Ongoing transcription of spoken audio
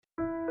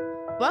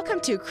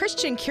Welcome to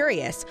Christian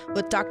Curious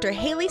with Dr.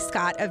 Haley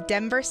Scott of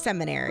Denver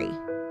Seminary.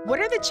 What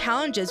are the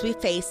challenges we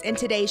face in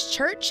today's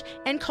church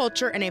and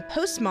culture in a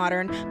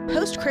postmodern,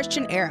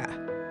 post-Christian era?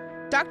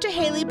 Dr.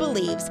 Haley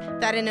believes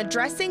that in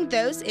addressing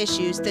those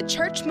issues, the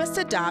church must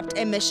adopt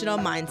a missional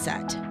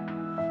mindset.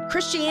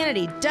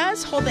 Christianity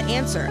does hold the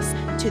answers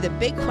to the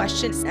big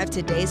questions of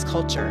today's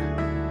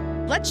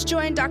culture. Let's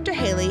join Dr.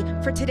 Haley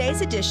for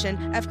today's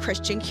edition of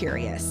Christian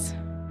Curious.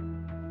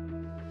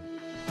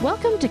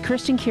 Welcome to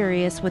Christian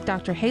Curious with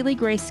Dr. Haley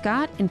Grace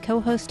Scott and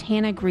co-host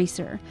Hannah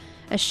Greaser,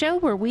 a show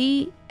where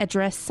we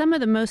address some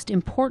of the most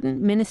important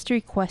ministry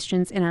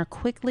questions in our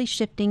quickly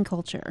shifting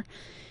culture.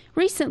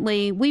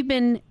 Recently, we've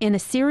been in a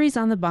series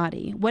on the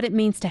body, what it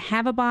means to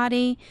have a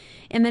body,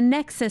 and the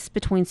nexus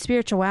between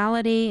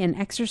spirituality and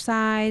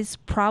exercise,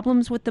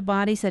 problems with the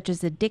body such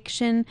as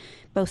addiction,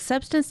 both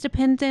substance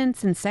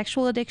dependence and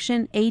sexual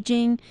addiction,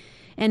 aging,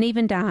 and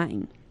even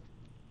dying.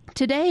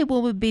 Today,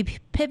 we'll be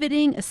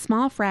pivoting a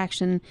small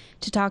fraction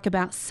to talk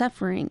about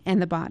suffering and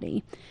the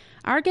body.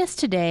 Our guest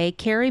today,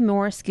 Carrie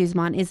Morris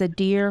Guzman, is a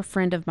dear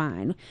friend of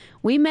mine.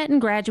 We met in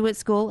graduate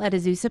school at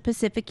Azusa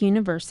Pacific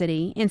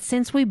University, and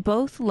since we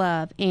both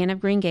love Anne of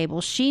Green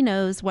Gables, she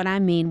knows what I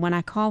mean when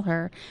I call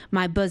her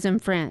my bosom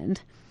friend.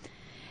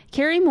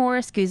 Carrie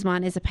Morris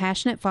Guzman is a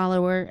passionate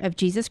follower of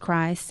Jesus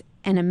Christ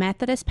and a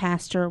Methodist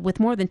pastor with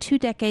more than 2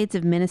 decades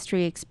of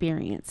ministry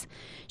experience.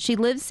 She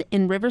lives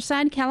in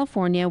Riverside,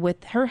 California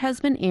with her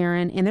husband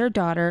Aaron and their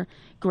daughter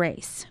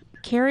Grace.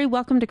 Carrie,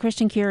 welcome to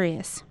Christian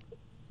Curious.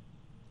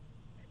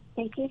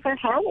 Thank you for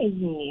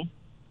having me.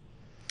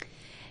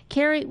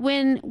 Carrie,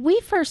 when we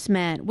first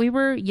met, we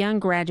were young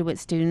graduate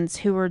students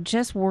who were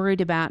just worried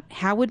about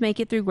how we'd make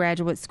it through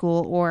graduate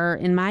school, or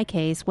in my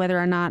case, whether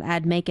or not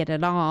I'd make it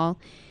at all.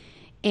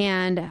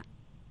 And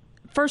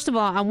first of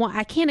all,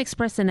 I can't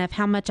express enough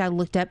how much I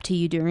looked up to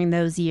you during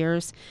those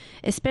years,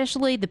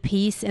 especially the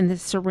peace and the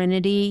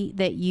serenity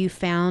that you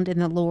found in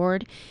the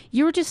Lord.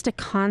 You were just a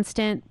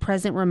constant,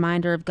 present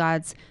reminder of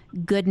God's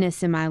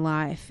goodness in my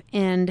life.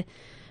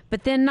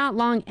 But then not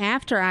long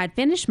after I'd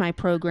finished my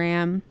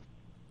program,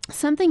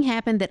 something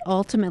happened that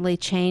ultimately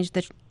changed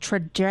the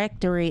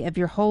trajectory of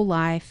your whole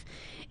life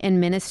and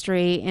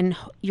ministry and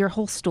your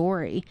whole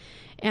story.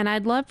 And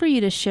I'd love for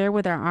you to share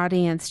with our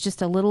audience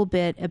just a little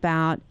bit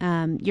about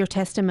your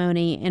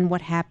testimony and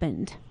what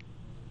happened.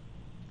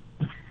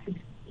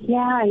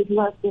 Yeah, I'd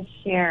love to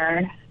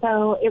share.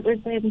 So it was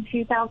in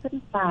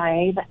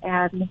 2005,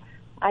 and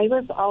I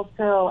was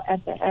also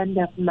at the end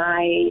of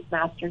my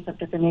Master's of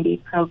Divinity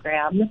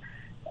program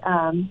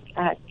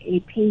at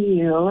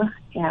APU,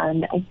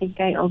 and I think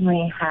I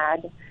only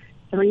had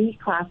 3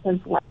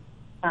 classes left,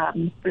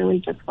 really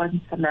just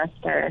 1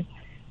 semester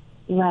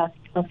left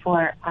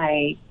before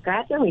I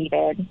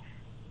graduated.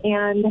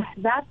 And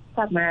that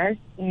summer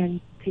in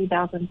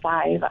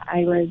 2005,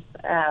 I was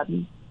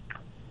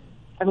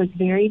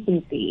very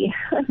busy.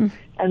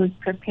 I was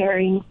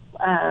preparing.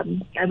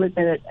 I was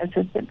an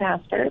assistant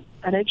pastor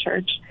at a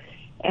church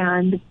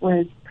and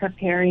was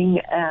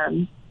preparing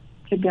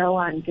to go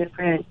on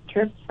different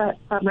trips that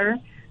summer.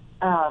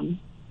 I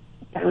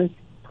was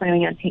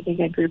planning on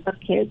taking a group of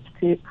kids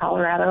to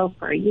Colorado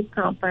for a youth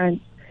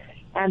conference.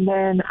 And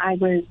then I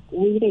was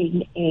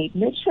leading a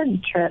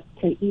mission trip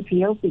to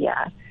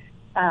Ethiopia.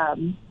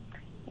 And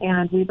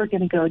we were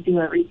going to go do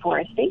a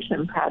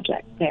reforestation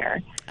project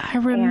there. I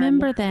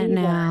remember that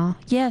now.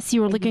 Yes,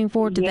 you were looking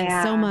forward to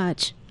that so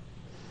much.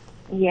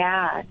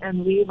 Yeah,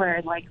 and we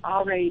were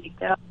all ready to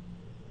go.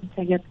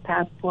 Tickets,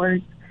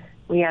 passports.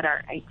 We had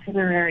our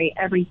itinerary,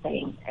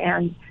 everything.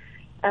 And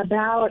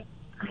I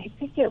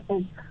think it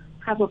was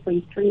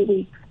probably 3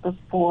 weeks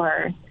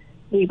before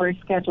we were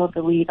scheduled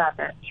to leave on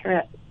that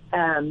trip,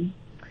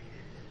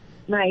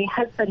 my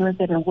husband was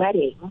in a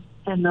wedding,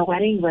 and the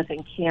wedding was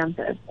in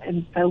Kansas.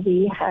 And so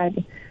we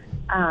had,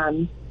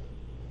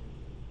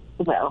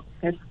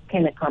 it's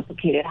kind of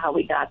complicated how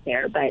we got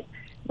there, but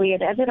we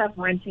had ended up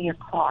renting a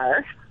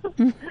car,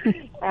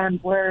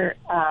 and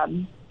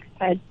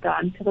had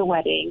gone to the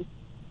wedding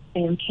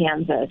in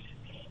Kansas,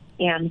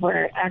 and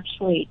we're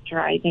actually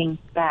driving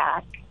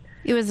back.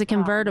 It was a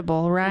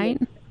convertible, right?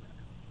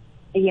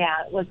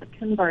 Yeah, it was a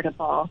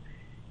convertible.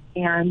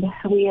 And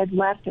we had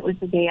left, it was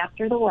the day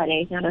after the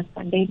wedding on a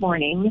Sunday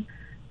morning.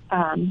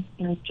 It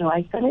was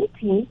July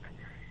 17th.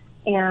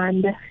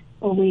 And it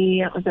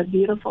was a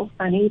beautiful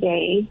sunny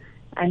day.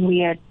 And we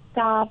had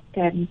stopped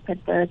and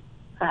put the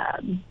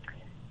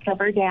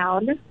cover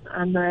down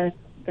on the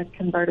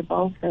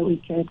convertible so we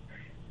could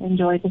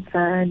enjoy the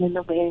sun and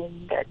the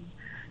wind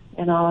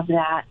and all of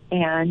that.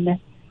 And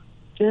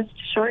just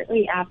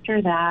shortly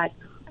after that,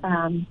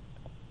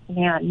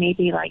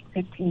 maybe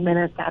 15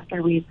 minutes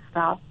after we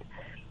stopped,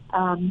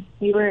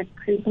 we were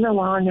cruising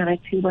along on a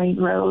 2-lane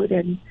road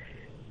in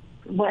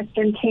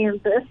western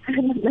Kansas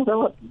in the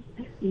middle of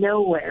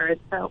nowhere.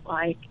 It felt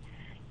like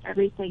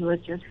everything was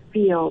just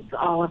fields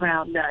all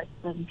around us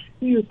and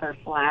super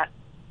flat.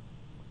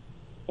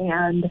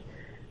 And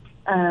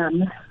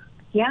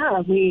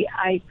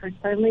for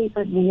some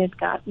reason we had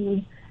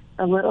gotten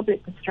a little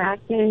bit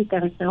distracted.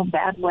 There was no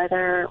bad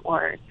weather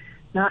or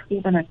not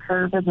even a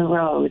curve in the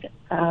road.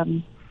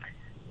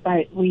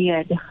 But we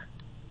had,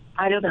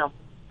 I don't know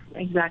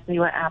exactly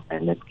what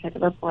happened. It's kind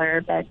of a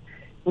blur, but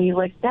we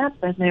looked up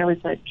and there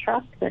was a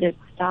truck that had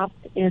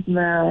stopped in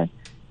the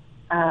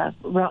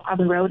on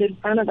the road in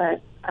front of us,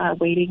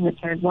 waiting to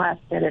turn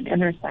left at an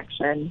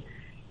intersection,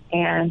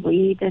 and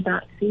we did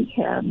not see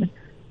him.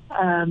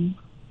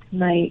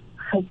 My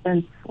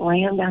husband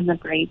slammed on the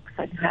brakes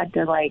and had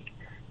to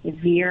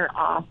veer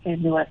off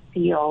into a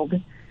field.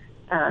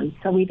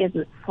 So we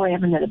didn't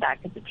slam into the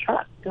back of the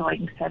truck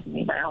going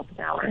 70 miles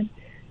an hour.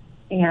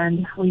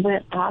 And we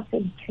went off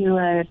into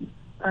an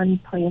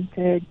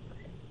unplanted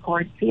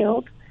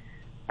cornfield,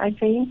 I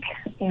think,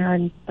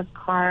 and the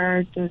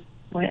car just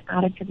went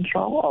out of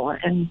control,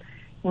 and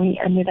we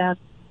ended up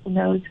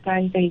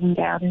nosediving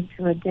down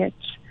into a ditch.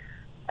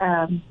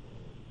 And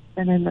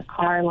then the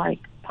car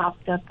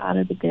popped up out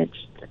of the ditch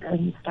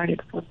and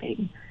started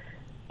flipping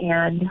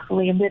and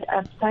landed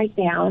upside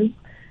down.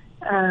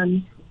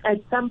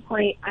 At some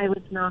point, I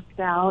was knocked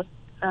out,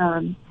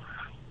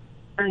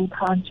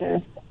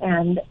 unconscious,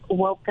 and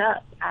woke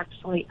up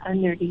actually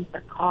underneath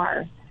the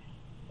car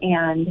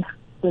and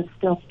was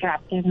still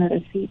strapped into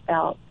the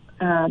seatbelt.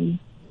 And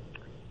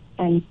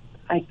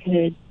I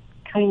could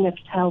kind of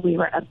tell we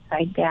were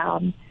upside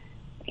down.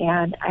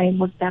 And I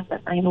looked up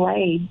at my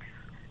legs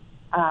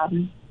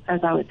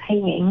as I was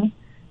hanging,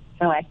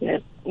 so I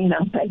could,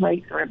 my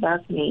legs were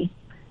above me.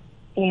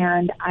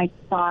 And I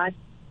thought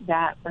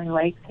that my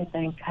legs had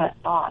been cut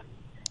off.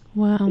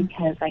 Wow.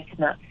 Because I could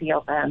not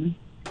feel them.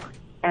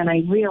 And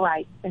I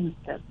realized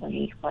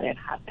instantly what had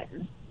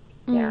happened,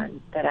 and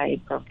that I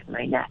had broken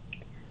my neck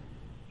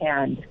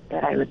and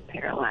that I was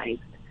paralyzed.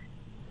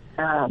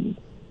 And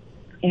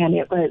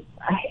it was,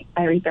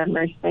 I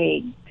remember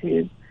saying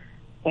to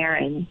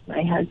Aaron,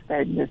 my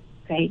husband, just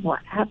saying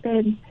what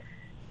happened.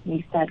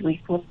 He said, we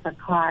flipped the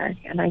car.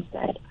 And I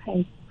said,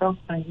 I broke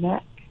my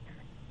neck.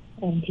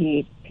 And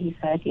he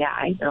said, yeah,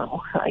 I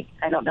know. I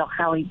don't know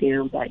how he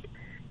knew, but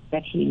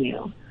that he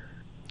knew.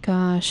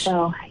 Gosh.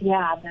 So,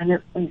 yeah, then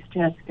it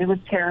was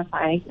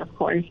terrifying, of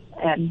course.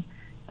 And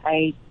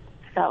I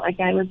felt like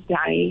I was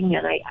dying,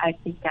 and I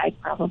think I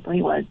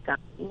probably was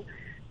dying.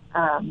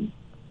 I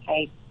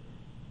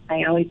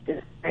always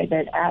describe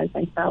it as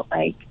I felt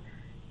like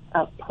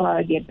a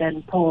plug had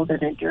been pulled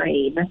in a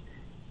drain,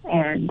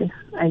 and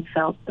I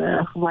felt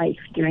the life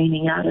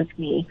draining out of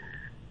me.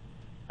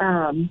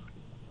 And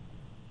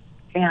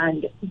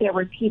there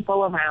were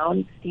people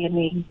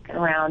standing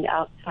around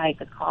outside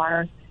the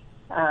car.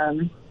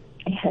 And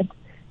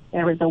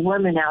there was a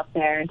woman out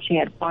there, and she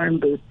had farm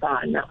boots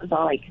on. That was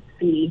all I could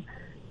see,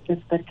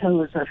 just the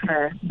toes of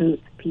her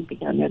boots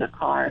peeping under the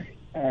car.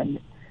 And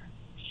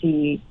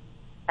she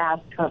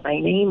asked what my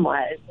name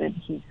was, and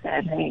he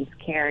said, her name's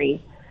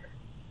Carrie.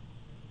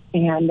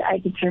 And I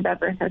just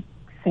remember her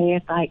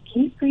saying,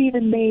 keep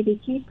breathing, baby,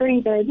 keep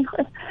breathing.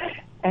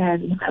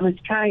 And I was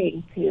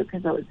trying to,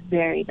 because it was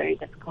very, very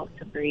difficult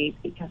to breathe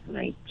because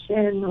my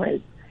chin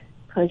was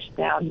pushed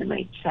down to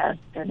my chest,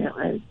 and it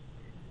was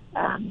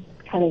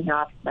cutting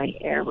off my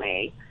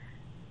airway.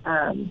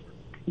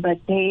 But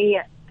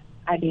it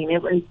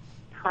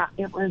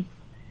was,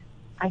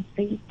 I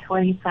think,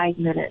 25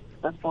 minutes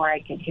before I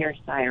could hear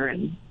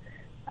sirens.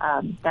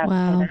 That's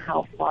kind of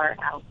how far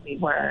out we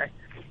were.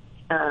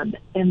 And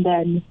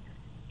then,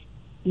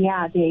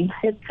 yeah,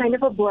 it's kind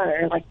of a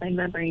blur. My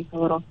memory's a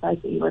little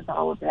fuzzy with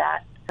all of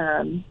that,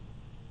 of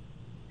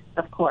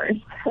course.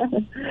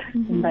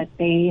 Mm-hmm. But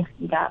they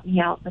got me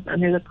out from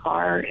under the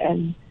car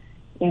and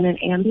in an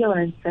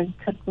ambulance and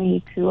took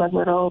me to a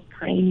little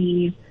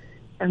tiny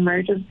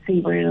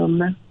emergency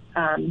room,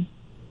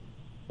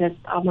 that's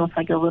almost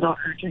like a little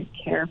urgent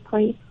care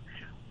place.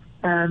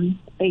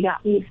 They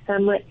got me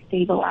somewhat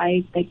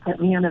stabilized. They put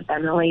me on a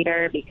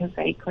ventilator because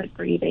I quit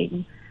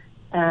breathing.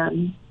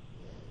 And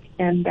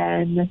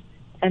then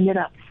ended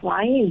up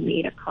flying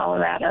me to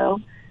Colorado,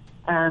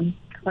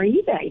 where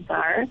you guys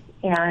are,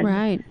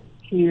 and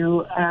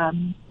to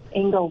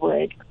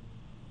Englewood,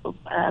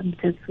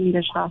 to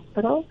Swedish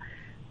Hospital,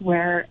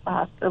 where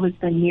it was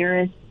the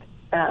nearest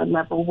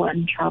level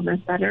 1 trauma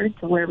center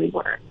to where we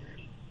were.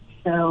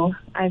 So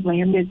I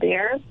landed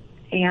there,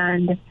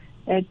 and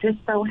it just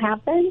so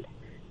happened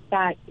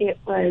that it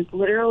was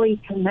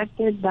literally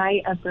connected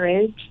by a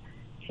bridge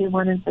to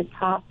one of the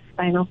top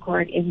spinal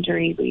cord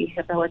injury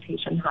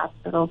rehabilitation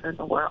hospitals in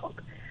the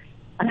world.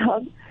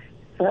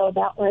 So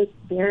that was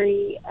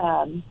very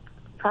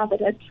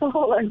providential,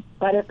 or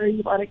whatever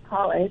you want to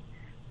call it.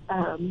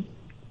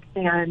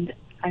 And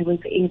I was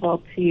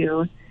able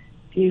to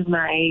do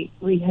my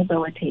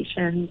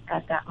rehabilitation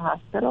at that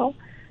hospital.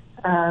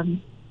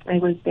 I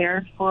was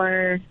there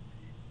for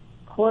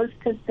close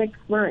to 6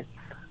 months,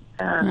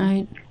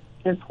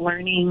 just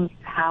learning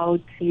how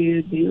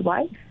to do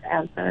life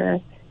as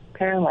a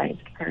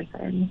paralyzed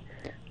person.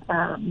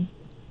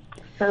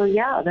 So,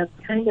 yeah, that's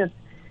kind of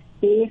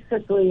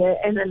basically it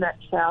in a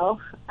nutshell.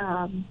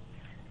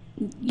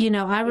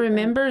 I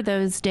remember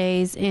those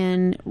days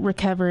in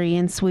recovery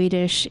in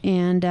Swedish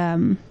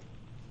and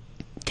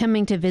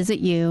coming to visit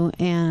you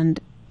and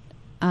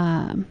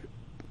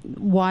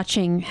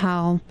watching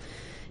how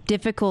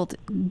difficult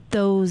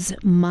those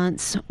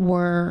months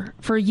were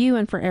for you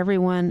and for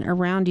everyone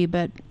around you,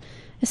 but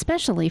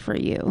especially for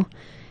you.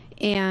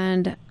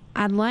 And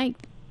I'd like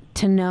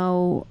to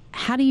know,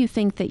 how do you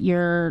think that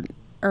your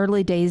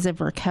early days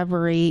of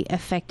recovery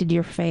affected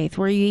your faith?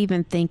 Were you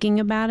even thinking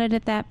about it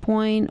at that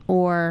point,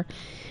 or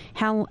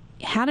how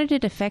did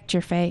it affect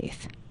your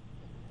faith?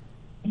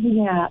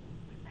 Yeah,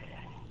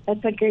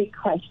 that's a great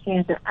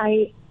question.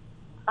 I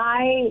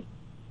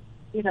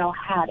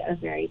had a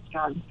very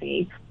strong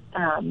faith.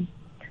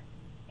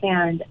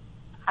 And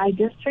I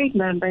just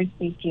remember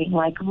thinking,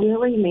 like,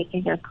 really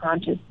making a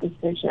conscious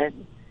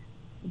decision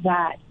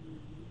that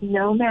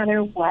no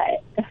matter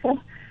what,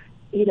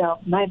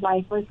 my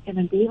life was going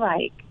to be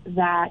like,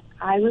 that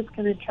I was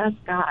going to trust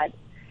God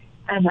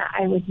and that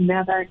I would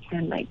never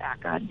turn my back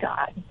on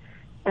God.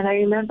 And I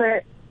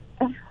remember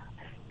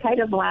kind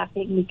of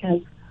laughing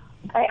because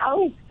I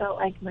always felt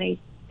like my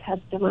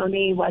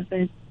testimony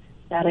wasn't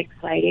that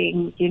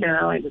exciting.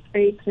 I was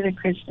raised in a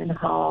Christian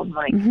home.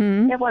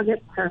 It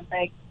wasn't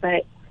perfect,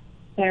 but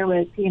there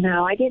was,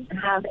 I didn't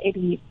have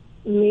any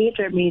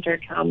major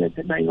traumas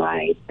in my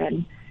life,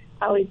 and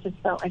I always just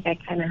felt like I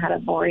kind of had a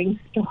boring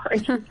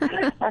story.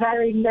 And I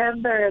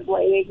remember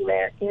laying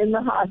there in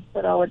the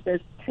hospital with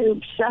this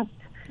tube shoved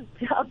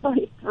down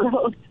my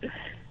throat,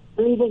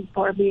 breathing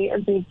for me,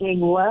 and thinking,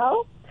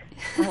 well,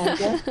 I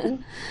guess this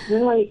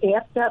really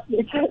amped up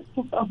your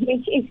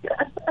testimony.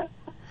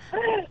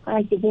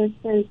 Like, this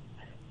is,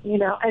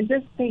 I'm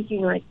just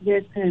thinking, like,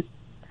 this is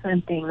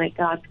something that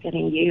God's going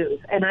to use.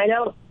 And I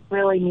don't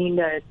really mean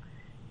to,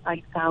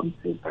 like, sound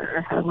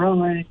super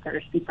heroic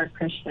or super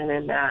Christian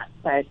in that,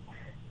 but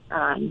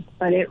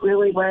it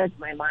really was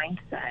my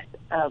mindset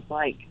of,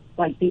 like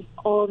the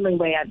only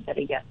way I'm going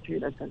to get through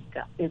this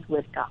is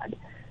with God.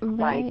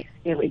 Right. Like,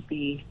 it would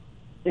be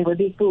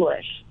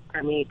foolish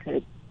for me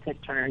to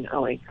turn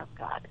away from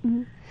God.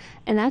 Mm-hmm.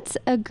 And that's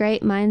a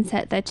great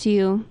mindset that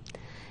you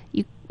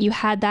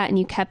had that and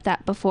you kept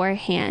that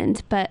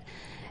beforehand. But,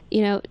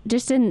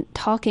 just in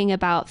talking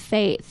about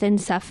faith and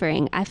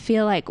suffering, I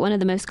feel like one of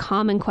the most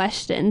common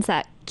questions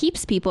that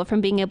keeps people from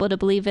being able to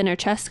believe in or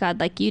trust God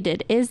like you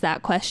did is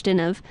that question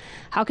of,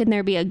 how can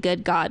there be a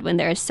good God when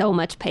there is so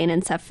much pain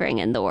and suffering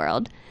in the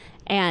world?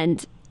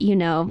 And,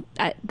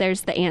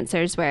 there's the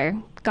answers where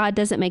God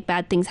doesn't make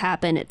bad things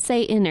happen. It's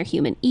Satan or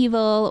human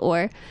evil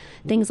or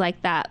things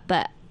like that.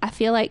 But I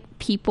feel like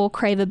people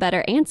crave a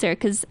better answer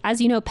because,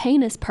 as you know,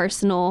 pain is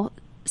personal.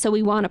 So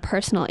we want a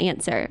personal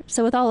answer.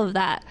 So with all of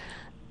that,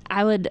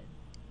 I would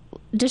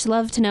just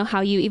love to know how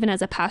you, even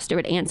as a pastor,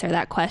 would answer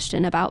that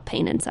question about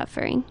pain and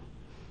suffering.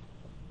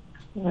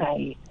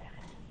 Right.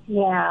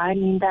 Yeah, I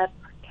mean, that's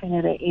kind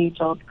of the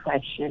age-old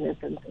question,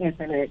 isn't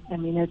it? I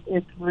mean,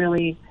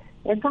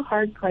 it's a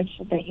hard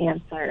question to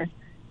answer.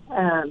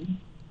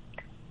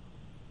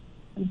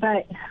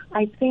 But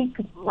I think,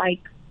 like,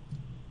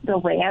 the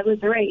way I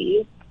was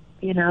raised,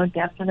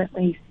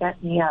 definitely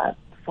set me up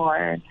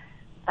for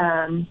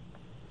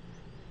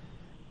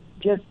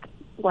just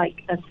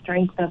like a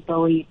strength of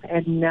belief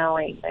and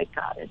knowing that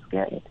God is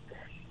good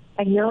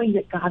and knowing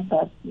that God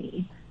loves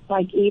me.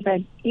 Like,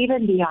 even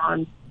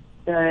beyond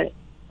the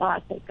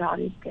thought that God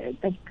is good,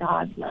 that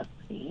God loves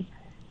me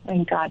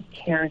and God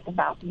cares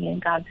about me and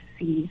God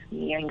sees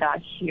me and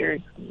God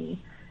hears me.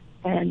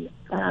 And,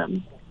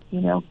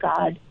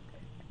 God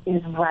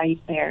is right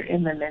there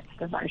in the midst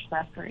of our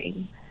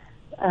suffering.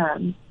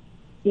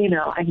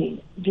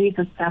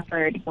 Jesus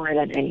suffered more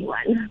than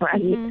anyone,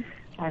 right? Mm-hmm.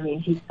 I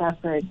mean, he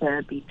suffered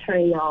the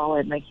betrayal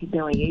and the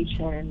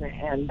humiliation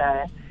and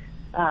the,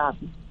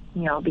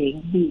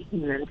 being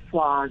beaten and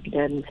flogged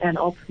and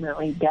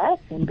ultimately death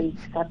and being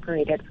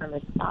separated from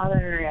his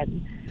Father.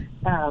 And,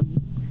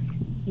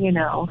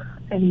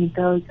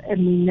 those,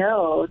 and we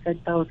know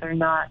that those are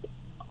not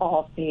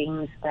all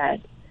things that,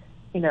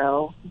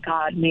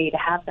 God made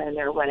happen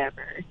or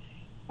whatever.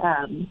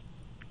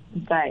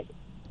 But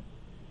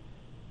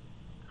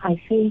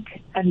I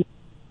think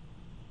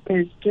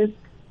there's just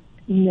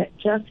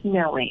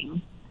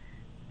knowing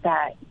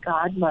that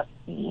God loves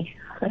me,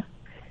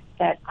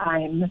 that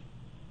I'm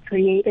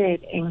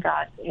created in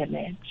God's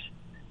image,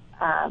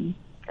 and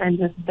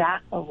just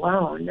that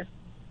alone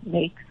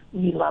makes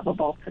me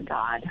lovable to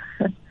God.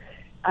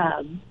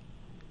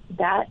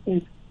 That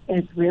is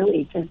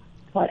really just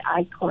what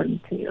I clung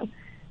to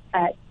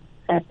at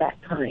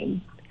that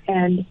time.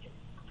 And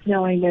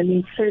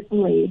knowing,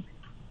 certainly,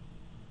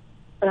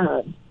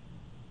 Satan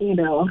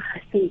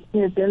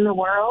is in the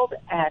world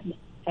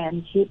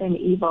and human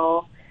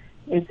evil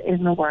is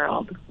in the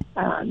world,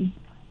 and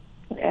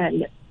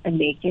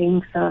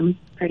making some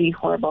pretty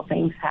horrible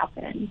things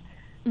happen.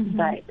 Mm-hmm.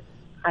 But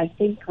I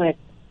think with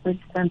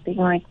something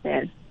like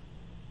this,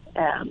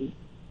 I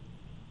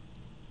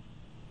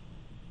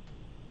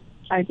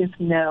just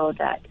know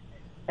that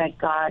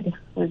God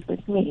was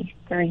with me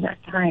during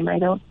that time. I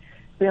don't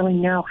really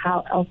know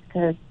how else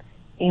to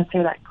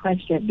answer that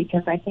question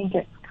because I think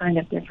it's kind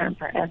of different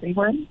for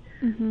everyone.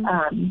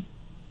 Mm-hmm.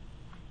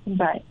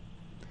 But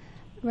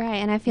Right,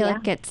 and I feel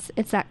like it's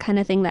that kind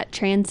of thing that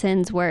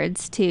transcends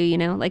words too, you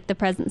know, like the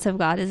presence of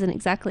God isn't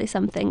exactly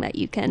something that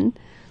you can,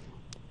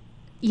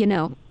 you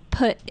know,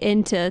 put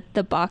into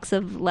the box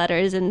of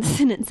letters and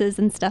sentences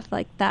and stuff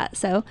like that.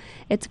 So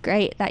it's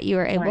great that you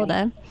were able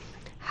to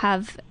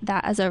have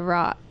that as a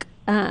rock.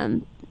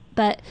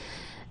 But,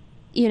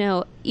 you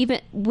know,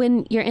 even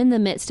when you're in the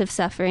midst of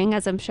suffering,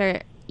 as I'm sure,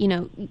 you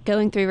know,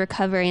 going through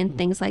recovery and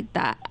things like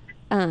that,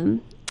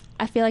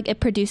 I feel like it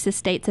produces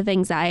states of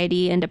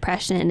anxiety and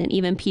depression and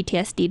even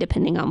PTSD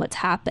depending on what's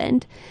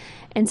happened.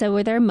 And so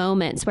were there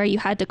moments where you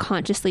had to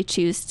consciously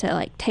choose to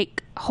like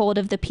take hold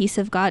of the peace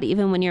of God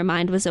even when your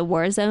mind was a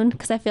war zone?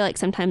 Because I feel like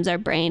sometimes our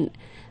brain,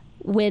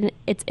 when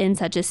it's in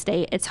such a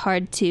state, it's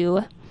hard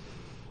to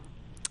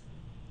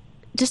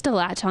just to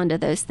latch onto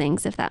those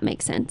things, if that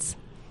makes sense.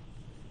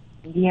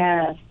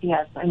 Yes.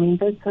 I mean,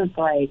 this was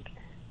like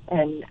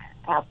an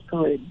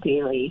absolute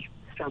daily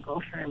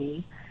struggle for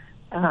me.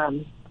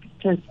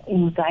 Just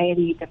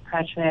anxiety,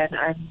 depression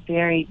are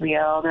very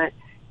real. That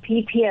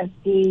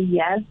PTSD,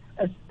 yes,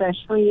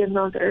 especially in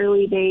those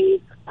early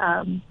days.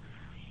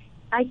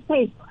 I'd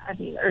say,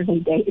 early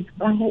days,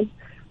 but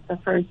the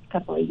first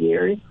couple of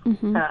years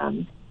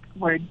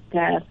were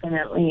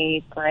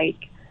definitely like,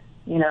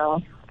 you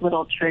know,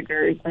 little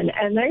triggers. And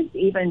there's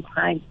even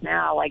times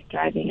now, like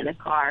driving in a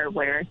car,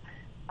 where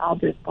I'll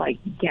just like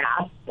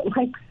gasp,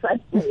 like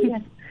suddenly.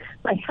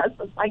 My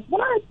husband's like,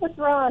 what's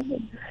wrong?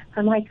 And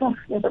I'm like, oh,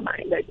 never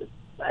mind.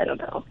 I don't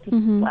know, just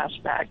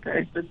flashback, or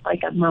it's just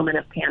like a moment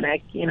of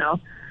panic, you know.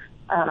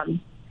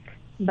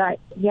 But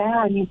yeah,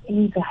 I mean,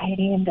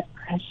 anxiety and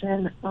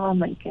depression, oh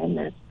my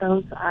goodness,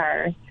 those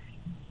are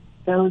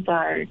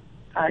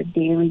our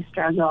daily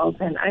struggles.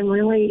 And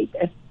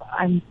if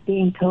I'm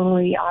being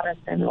totally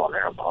honest and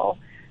vulnerable,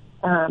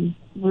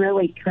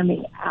 really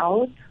coming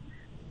out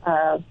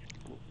of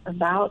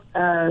about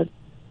a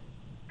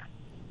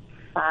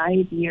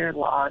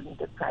 5-year-long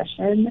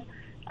depression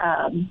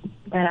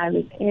that I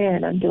was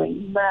in. I'm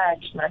doing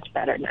much, much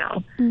better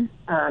now,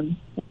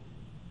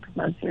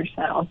 months or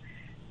so.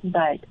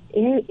 But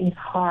it is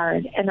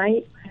hard. And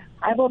I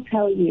will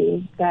tell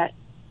you that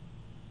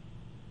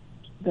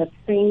the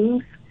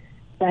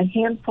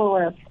handful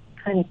of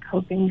kind of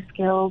coping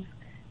skills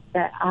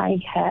that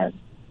I have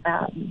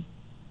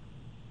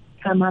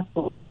come up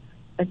with,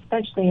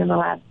 especially in the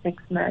last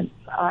 6 months,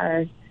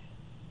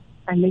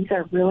 and these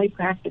are really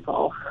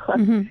practical.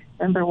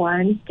 Number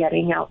one,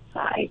 getting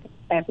outside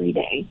every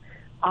day.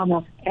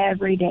 Almost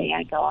every day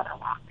I go on a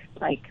walk,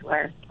 like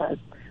where it's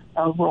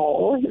a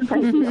roll in my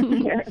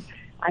wheelchair.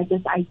 I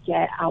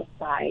get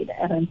outside,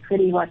 and I'm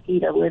pretty lucky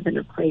to live in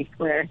a place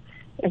where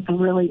it's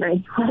really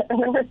nice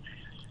weather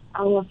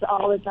almost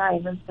all the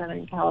time in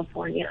Southern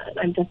California, and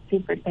I'm just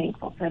super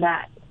thankful for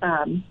that.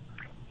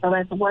 So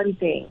that's one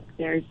thing.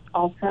 There's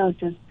also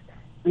just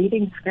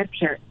reading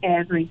scripture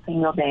every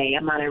single day.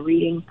 I'm on a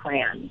reading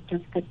plan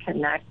just to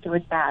connect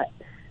with that,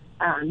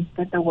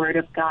 with the Word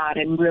of God,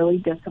 and really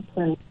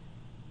discipline.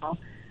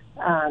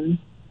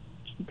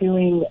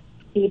 Doing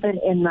even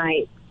in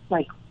my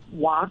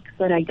walks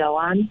that I go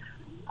on,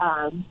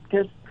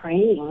 just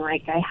praying.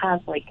 Like I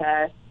have like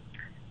a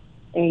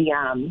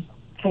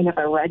kind of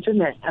a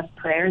regiment of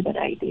prayer that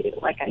I do.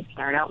 Like I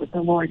start out with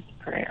the Lord's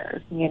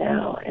Prayer, you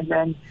know, and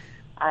then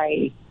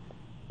I,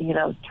 you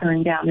know,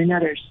 turn down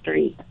another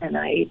street and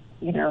I,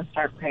 you know,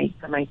 start praying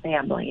for my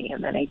family.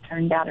 And then I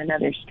turn down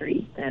another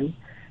street and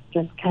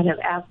just kind of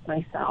ask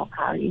myself,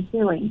 how are you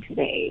feeling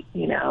today?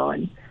 You know,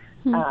 and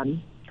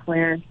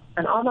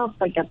and almost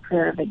like a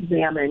prayer of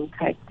examine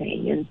type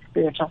thing in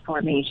spiritual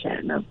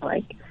formation of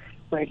like,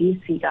 where do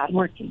you see God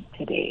working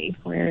today?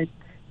 Where do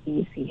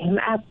you see him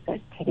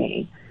absent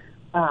today?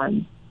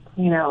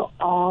 You know,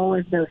 all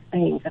of those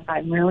things, if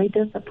I'm really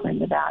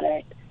disciplined about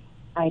it,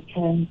 I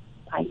can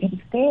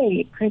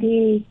stay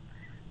pretty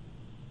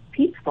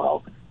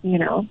peaceful, you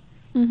know.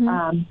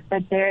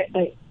 But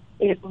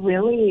it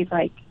really,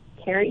 like,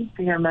 caring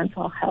for your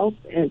mental health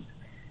is,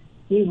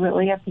 you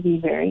really have to be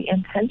very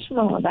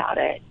intentional about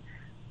it.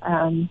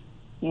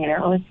 You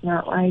know, it's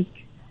not like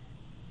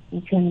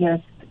you can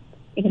just,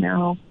 you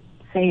know,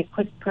 say a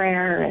quick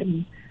prayer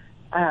and,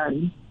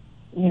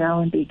 you know,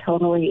 and be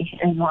totally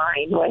in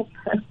line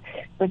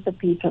with the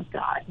peace of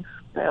God.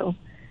 So,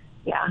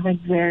 yeah, I'm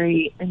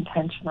very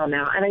intentional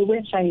now. And I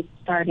wish I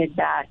started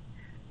that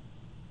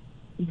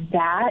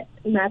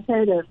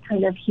method of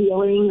kind of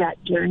healing,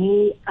 that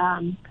journey,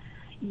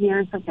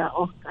 years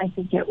ago. I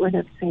think it would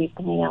have saved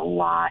me a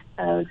lot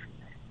of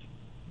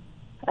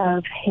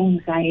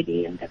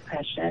anxiety and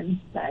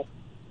depression. But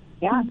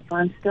yeah, so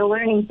I'm still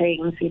learning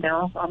things, you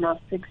know, almost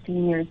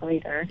 16 years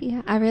later.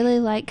 Yeah, I really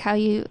like how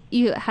you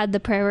had the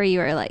prayer where you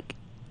were like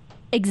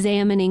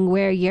examining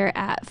where you're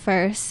at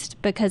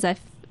first, because I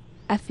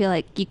feel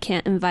like you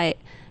can't invite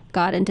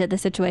God into the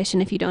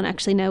situation if you don't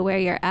actually know where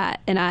you're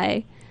at. And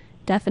I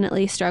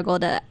definitely struggle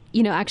to,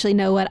 you know, actually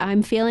know what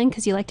I'm feeling,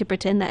 because you like to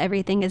pretend that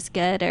everything is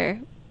good, or,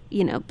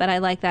 you know, but I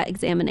like that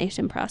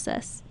examination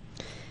process.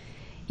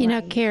 You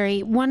know,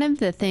 Carrie, one of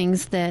the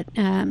things that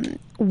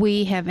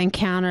we have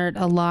encountered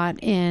a lot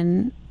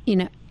in, you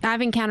know,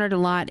 I've encountered a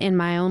lot in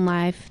my own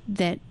life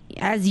that,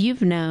 as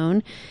you've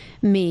known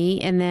me,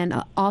 and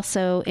then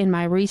also in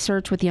my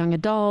research with young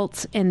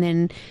adults, and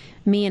then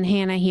me and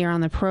Hannah here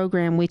on the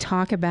program, we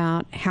talk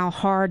about how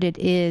hard it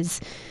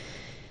is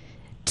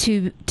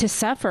to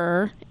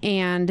suffer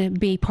and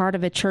be part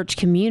of a church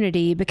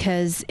community,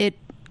 because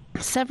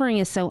suffering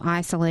is so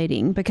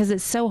isolating, because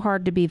it's so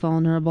hard to be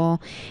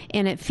vulnerable.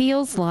 And it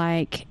feels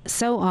like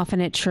so often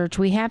at church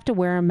we have to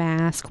wear a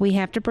mask. We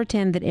have to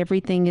pretend that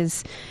everything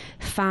is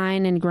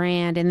fine and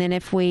grand. And then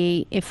if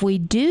we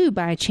do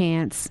by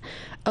chance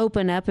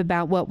open up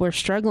about what we're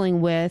struggling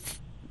with,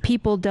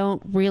 people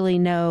don't really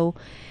know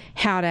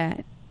how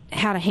to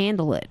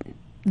handle it.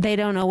 They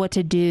don't know what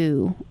to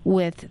do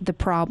with the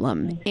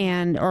problem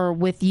or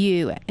with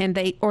you, and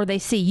they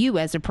see you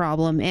as a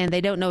problem, and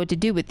they don't know what to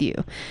do with you.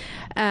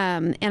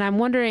 And I'm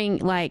wondering,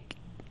 like,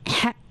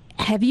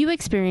 have you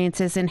experienced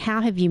this, and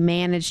how have you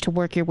managed to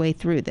work your way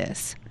through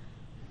this?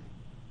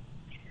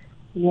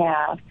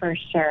 Yeah, for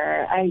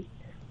sure.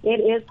 It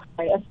is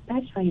hard,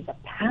 especially the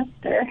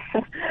pastor.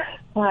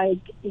 I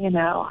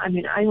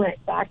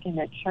went back in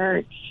the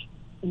church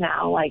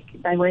now. Like,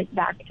 I went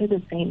back to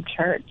the same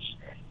church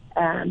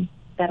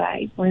that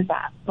I was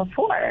at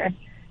before.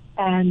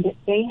 And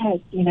they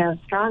had,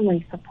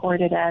 strongly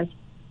supported us,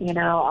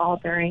 all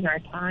during our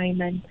time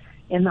and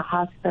in the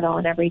hospital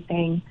and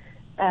everything.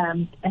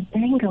 And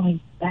then going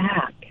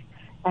back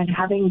and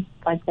having,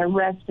 like, the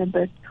rest of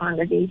the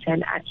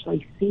congregation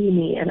actually see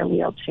me in a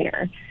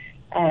wheelchair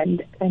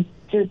and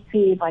just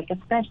see, like,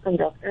 especially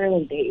those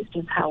early days,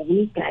 just how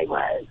weak I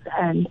was,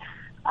 and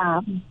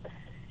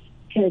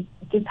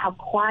just how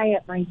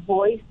quiet my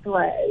voice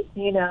was,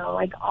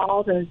 like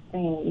all those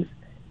things.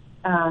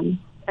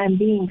 And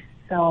being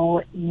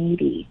so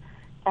needy.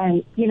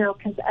 And,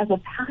 because as a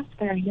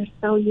pastor, you're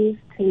so used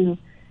to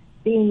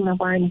being the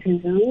one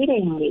who's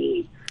leading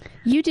me.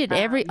 You did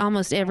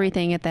almost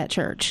everything at that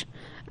church.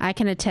 I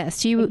can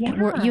attest. You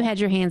had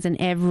your hands in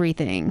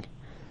everything.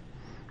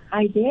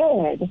 I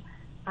did.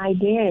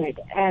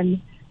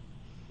 And,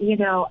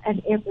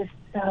 and it was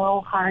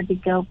so hard to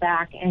go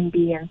back and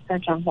be in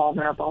such a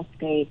vulnerable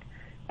state.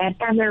 And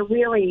there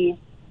really,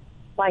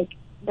 like,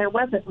 there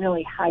wasn't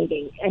really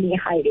hiding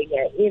it,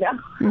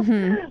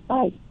 Mm-hmm.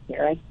 Like,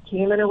 here I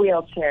came in a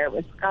wheelchair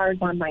with scars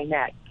on my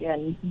neck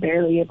and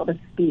barely able to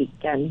speak.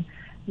 And,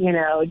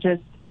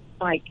 just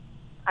like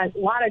a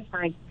lot of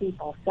times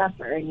people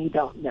suffer and you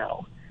don't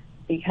know,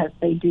 because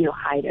they do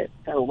hide it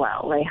so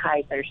well. They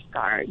hide their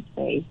scars.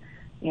 They,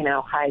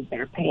 hide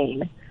their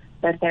pain.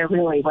 But there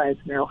really was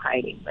no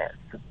hiding this.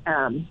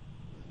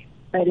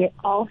 But it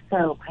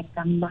also, like,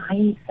 the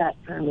mindset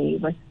for me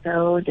was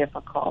so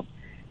difficult,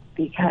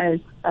 because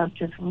of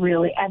just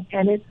really, and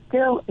it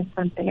still is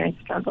something I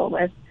struggle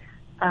with,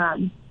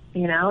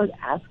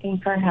 asking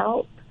for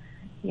help.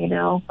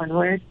 When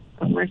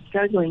we're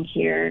struggling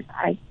here,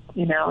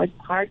 it's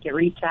hard to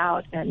reach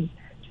out and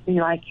to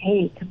be like,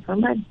 hey, can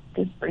someone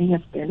just bring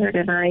us dinner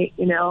tonight?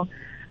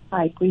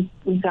 Like,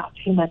 we've got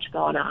too much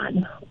going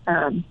on.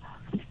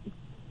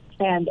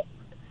 And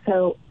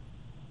so,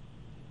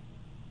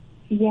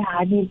 yeah,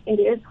 I mean, it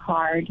is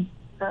hard,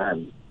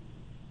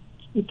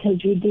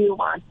 because you do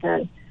want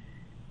the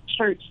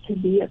church to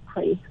be a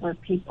place where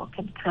people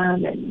can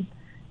come and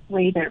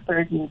lay their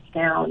burdens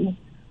down.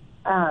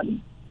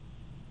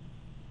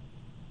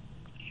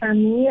 For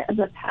me as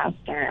a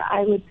pastor,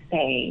 I would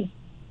say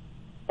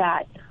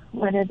that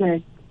one of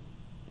the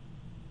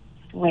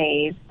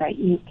ways that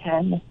you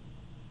can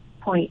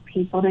point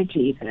people to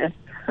Jesus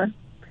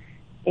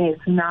is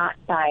not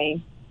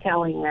by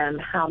telling them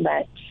how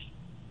much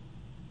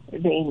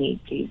they need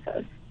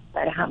Jesus,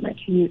 but how much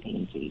you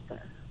need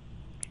Jesus.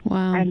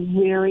 Wow. And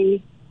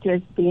really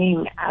just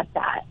being at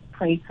that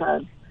place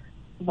of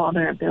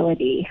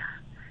vulnerability,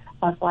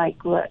 of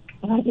like, look,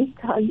 let me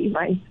tell you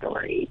my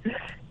story.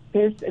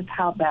 This is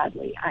how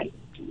badly I need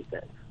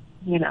Jesus,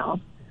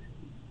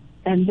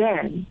 And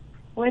then,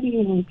 what do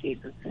you need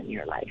Jesus in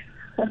your life?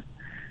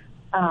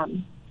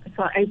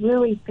 So I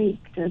really think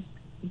just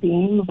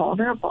being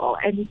vulnerable,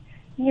 and,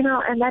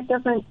 and that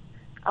doesn't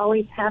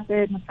always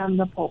happen from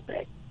the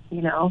pulpit,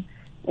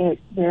 It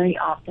very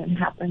often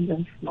happens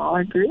in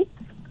smaller groups,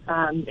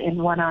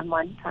 in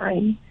one-on-one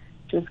time,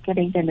 just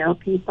getting to know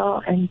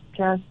people and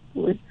just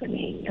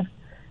listening,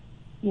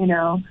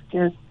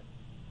 just,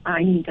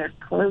 I need to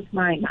close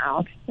my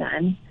mouth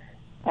then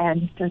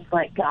and just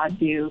let God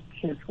do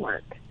his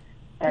work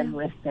and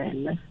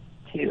listen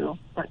to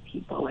what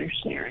people are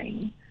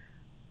sharing.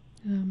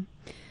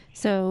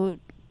 So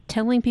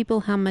telling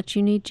people how much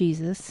you need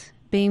Jesus,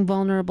 being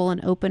vulnerable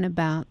and open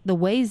about the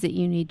ways that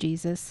you need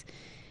Jesus,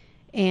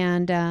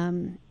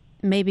 and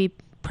maybe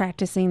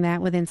practicing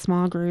that within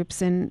small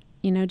groups, and,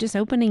 just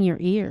opening your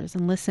ears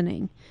and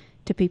listening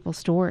to people's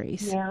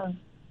stories. Yeah.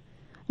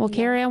 Well,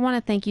 Carrie, I want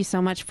to thank you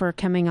so much for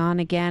coming on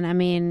again. I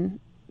mean,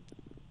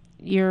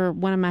 you're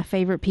one of my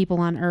favorite people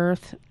on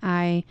earth.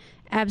 I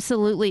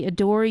absolutely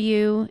adore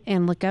you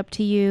and look up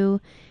to you,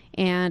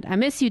 and I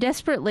miss you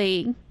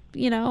desperately.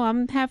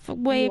 I'm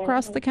halfway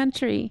across the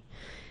country.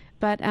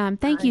 But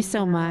thank you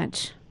so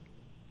much.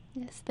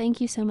 Yes,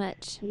 thank you so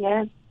much.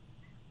 Yes,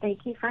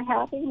 thank you for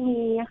having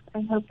me.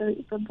 I hope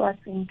it's a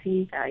blessing to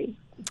you guys.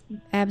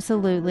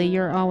 Absolutely.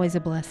 You're always a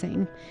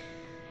blessing.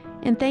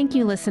 And thank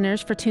you,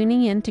 listeners, for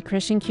tuning in to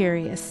Christian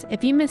Curious.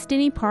 If you missed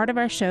any part of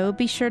our show,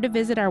 be sure to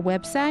visit our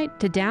website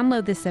to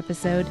download this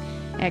episode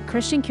at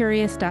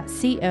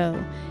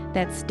christiancurious.co.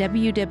 That's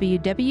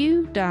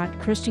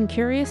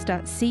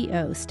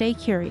www.christiancurious.co. Stay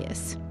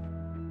curious.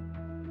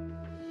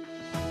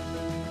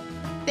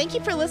 Thank you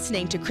for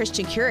listening to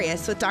Christian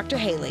Curious with Dr.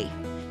 Haley.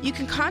 You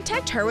can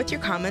contact her with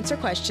your comments or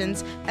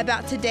questions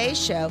about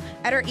today's show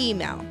at her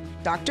email,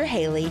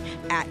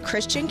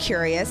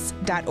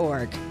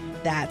 drhaley@christiancurious.org.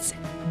 That's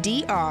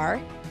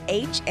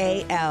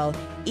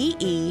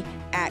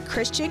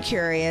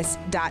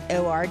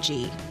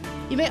drhaley@christiancurious.org.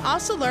 You may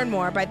also learn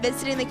more by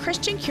visiting the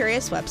Christian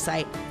Curious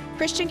website,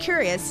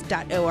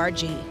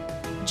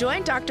 christiancurious.org.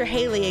 Join Dr.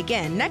 Haley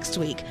again next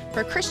week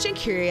for Christian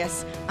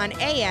Curious on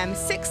AM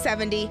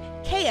 670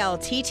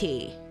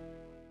 KLTT.